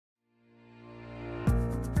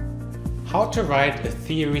How to write a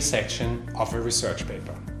theory section of a research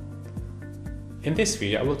paper. In this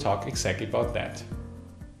video I will talk exactly about that.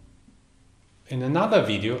 In another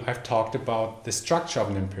video I've talked about the structure of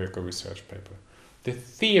an empirical research paper. The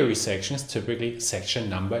theory section is typically section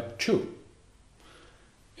number 2.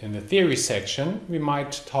 In the theory section we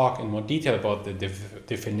might talk in more detail about the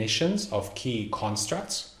definitions of key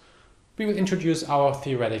constructs. We will introduce our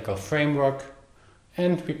theoretical framework,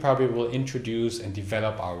 and we probably will introduce and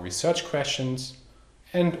develop our research questions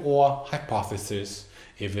and or hypotheses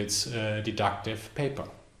if it's a deductive paper.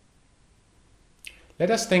 Let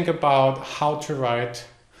us think about how to write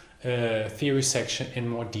a theory section in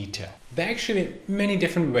more detail. There are actually many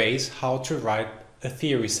different ways how to write a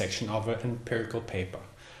theory section of an empirical paper.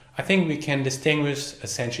 I think we can distinguish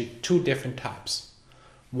essentially two different types.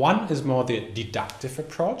 One is more the deductive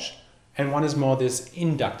approach and one is more this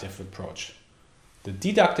inductive approach. The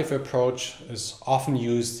deductive approach is often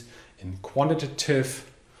used in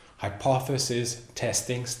quantitative hypothesis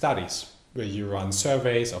testing studies, where you run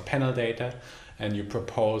surveys or panel data and you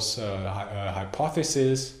propose a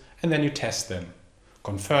hypothesis and then you test them,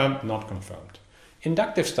 confirmed, not confirmed.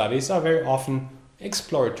 Inductive studies are very often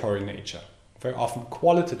exploratory nature, very often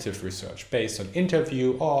qualitative research based on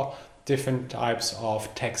interview or different types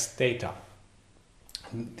of text data.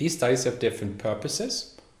 These studies have different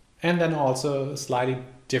purposes and then also slightly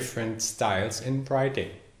different styles in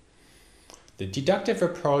writing. The deductive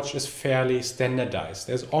approach is fairly standardized.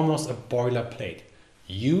 There's almost a boilerplate.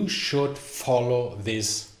 You should follow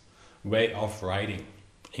this way of writing,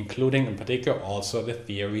 including in particular also the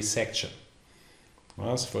theory section.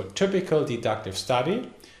 Well, so for a typical deductive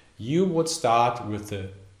study, you would start with the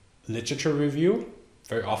literature review.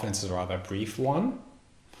 Very often it's a rather brief one.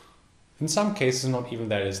 In some cases, not even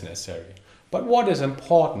that is necessary. But what is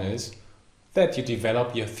important is that you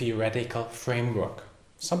develop your theoretical framework.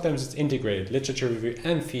 Sometimes it's integrated, literature review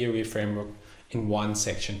and theory framework in one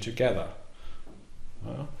section together.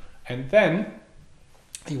 And then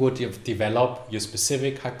you would develop your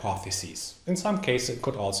specific hypotheses. In some cases, it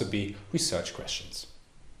could also be research questions.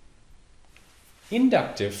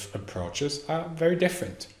 Inductive approaches are very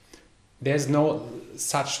different. There's no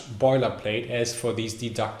such boilerplate as for these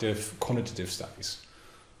deductive quantitative studies.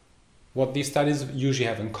 What these studies usually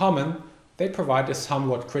have in common, they provide a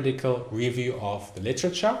somewhat critical review of the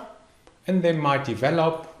literature, and they might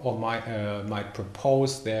develop or might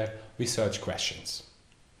propose their research questions.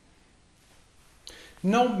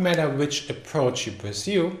 No matter which approach you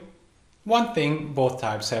pursue, one thing both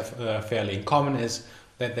types have fairly in common is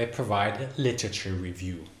that they provide a literature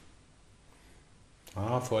review.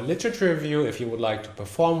 For a literature review, if you would like to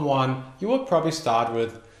perform one, you would probably start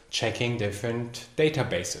with checking different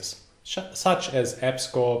databases, such as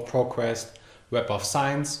EBSCO, ProQuest, Web of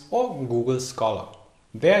Science or Google Scholar.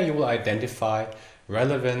 There you will identify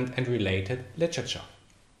relevant and related literature.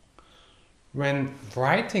 When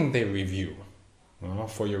writing the review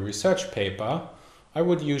for your research paper, I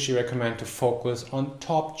would usually recommend to focus on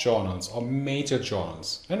top journals or major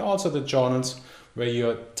journals, and also the journals where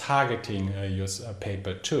you're targeting your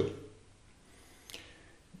paper to.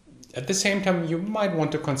 At the same time, you might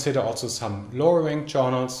want to consider also some lower ranked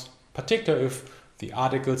journals, particularly if the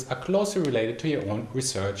articles are closely related to your own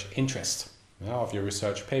research interest of your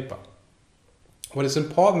research paper. What is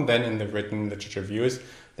important then in the written literature review is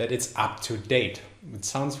that it's up to date. It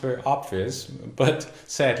sounds very obvious, but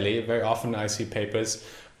sadly, very often I see papers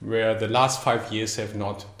where the last 5 years have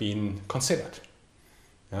not been considered.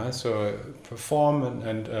 So perform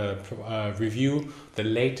and review the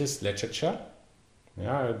latest literature,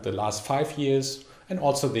 the last 5 years, and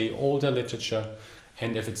also the older literature.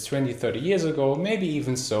 And if it's 20, 30 years ago, maybe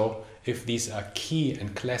even so, if these are key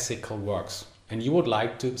and classical works, and you would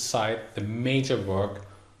like to cite the major work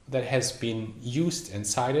that has been used and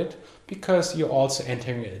cited, because you're also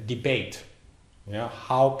entering a debate,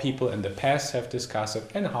 how people in the past have discussed it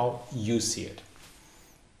and how you see it.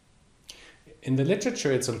 In the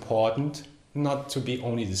literature, it's important not to be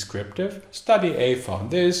only descriptive. Study A found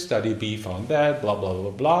this, study B found that, blah, blah,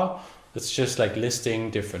 blah, blah. It's just like listing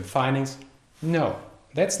different findings. No,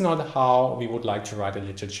 that's not how we would like to write a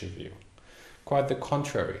literature review. Quite the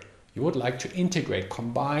contrary. You would like to integrate,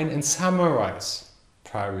 combine and summarize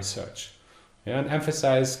prior research, and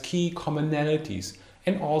emphasize key commonalities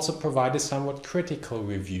and also provide a somewhat critical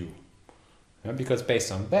review. Because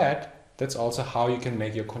based on that, that's also how you can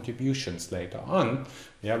make your contributions later on,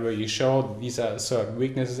 where you show these are certain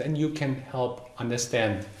weaknesses and you can help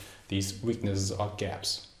understand these weaknesses or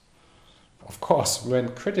gaps. Of course, when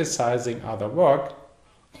criticizing other work,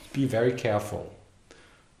 be very careful.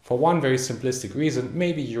 For one very simplistic reason,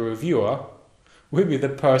 maybe your reviewer will be the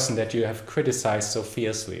person that you have criticized so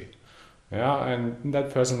fiercely. Yeah, and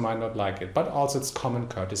that person might not like it, but also it's common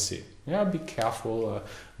courtesy. Yeah, be careful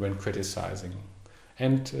when criticizing.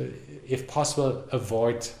 And if possible,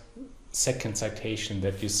 avoid second citation,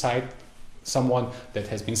 that you cite someone that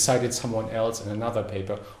has been cited someone else in another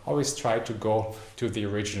paper. Always try to go to the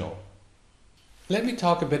original. Let me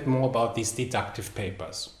talk a bit more about these deductive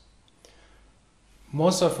papers.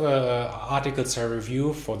 Most of articles I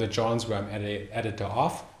review for the journals where I'm editor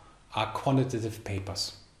of are quantitative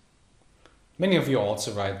papers. Many of you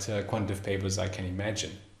also write quantitative papers, I can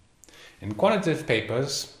imagine. In quantitative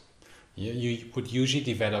papers, you would usually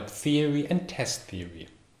develop theory and test theory.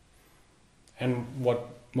 And what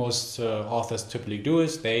most authors typically do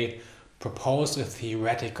is they propose a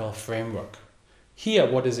theoretical framework. Here,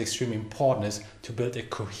 what is extremely important is to build a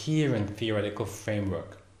coherent theoretical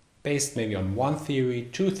framework, based maybe on one theory,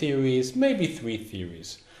 two theories, maybe three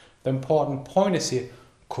theories. The important point is here,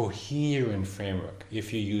 coherent framework.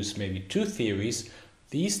 If you use maybe two theories,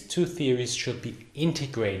 these two theories should be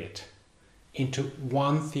integrated into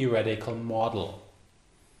one theoretical model.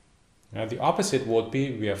 Now, the opposite would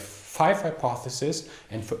be we have 5 hypotheses,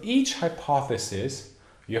 and for each hypothesis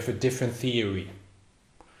you have a different theory.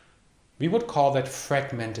 We would call that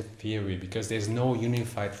fragmented theory because there's no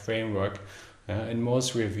unified framework, and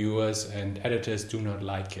most reviewers and editors do not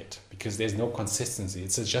like it because there's no consistency.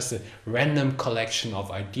 It's just a random collection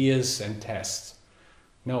of ideas and tests.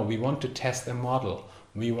 No, we want to test a model.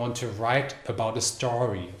 We want to write about a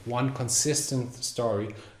story, one consistent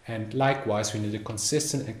story, and likewise we need a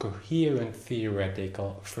consistent and coherent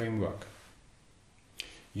theoretical framework.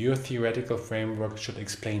 Your theoretical framework should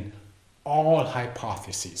explain all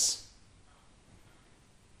hypotheses.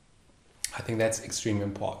 I think that's extremely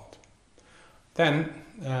important. Then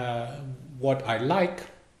what I like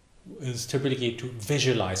is typically to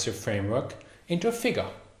visualize your framework into a figure.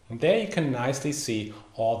 And there you can nicely see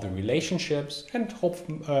all the relationships and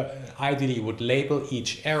ideally you would label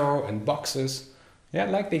each arrow and boxes. Yeah,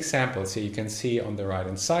 like the examples here you can see on the right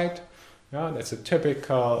hand side. Yeah, that's a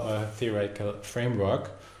typical theoretical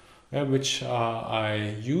framework which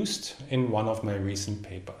I used in one of my recent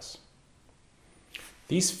papers.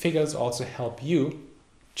 These figures also help you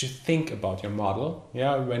to think about your model,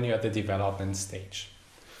 yeah, when you're at the development stage.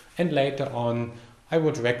 And later on, I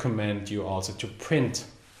would recommend you also to print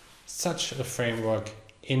such a framework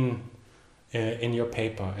in your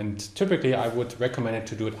paper. And typically, I would recommend it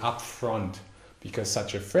to do it up front because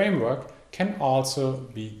such a framework can also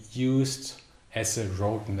be used as a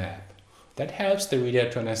roadmap. That helps the reader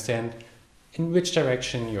to understand in which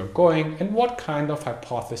direction you're going and what kind of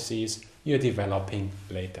hypotheses you're developing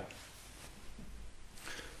later.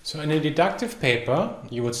 So in a deductive paper,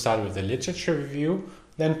 you would start with a literature review,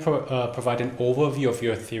 then provide an overview of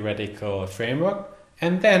your theoretical framework,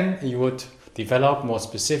 and then you would develop more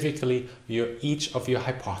specifically each of your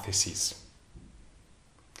hypotheses.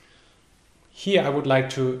 Here I would like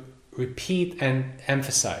to repeat and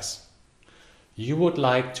emphasize. You would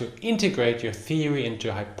like to integrate your theory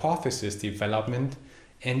into hypothesis development,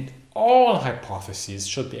 and all hypotheses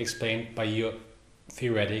should be explained by your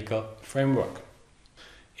theoretical framework.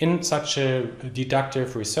 In such a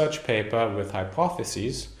deductive research paper with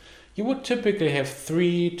hypotheses, you would typically have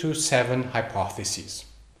 3 to 7 hypotheses.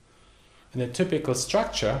 And the typical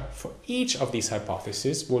structure for each of these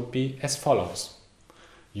hypotheses would be as follows.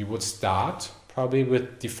 You would start probably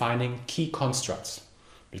with defining key constructs,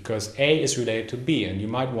 because A is related to B, and you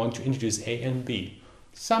might want to introduce A and B.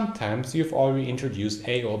 Sometimes you've already introduced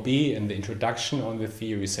A or B in the introduction on the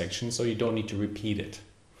theory section, so you don't need to repeat it.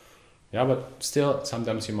 Yeah, but still,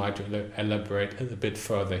 sometimes you might elaborate a little bit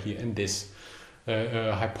further here in this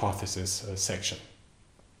hypothesis section.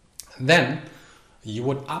 Then you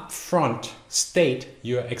would upfront state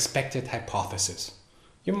your expected hypothesis.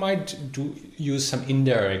 You might use some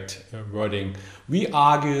indirect wording. We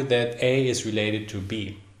argue that A is related to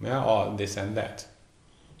B, yeah, or this and that.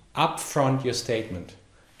 Upfront your statement.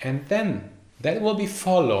 And then that will be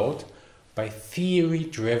followed by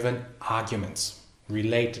theory-driven arguments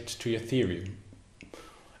related to your theory.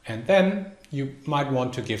 And then you might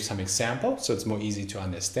want to give some examples so it's more easy to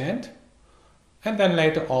understand. And then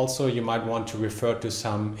later also you might want to refer to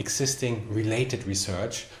some existing related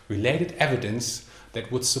research, related evidence that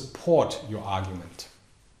would support your argument.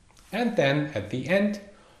 And then at the end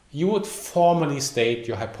you would formally state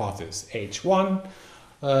your hypothesis, H1,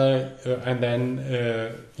 and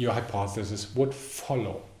then your hypothesis would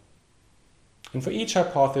follow. And for each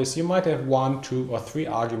hypothesis, you might have 1, 2, or 3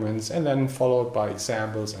 arguments and then followed by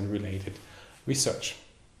examples and related research.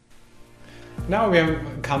 Now we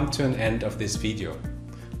have come to an end of this video.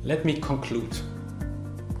 Let me conclude.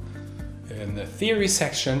 In the theory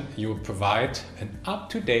section, you will provide an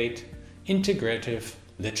up-to-date, integrative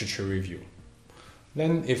literature review.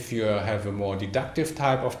 Then, if you have a more deductive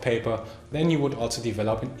type of paper, then you would also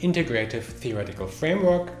develop an integrative theoretical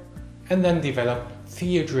framework and then develop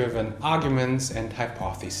theory-driven arguments and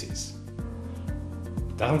hypotheses.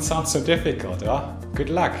 Doesn't sound so difficult, huh? Good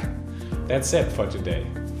luck! That's it for today.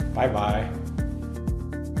 Bye bye!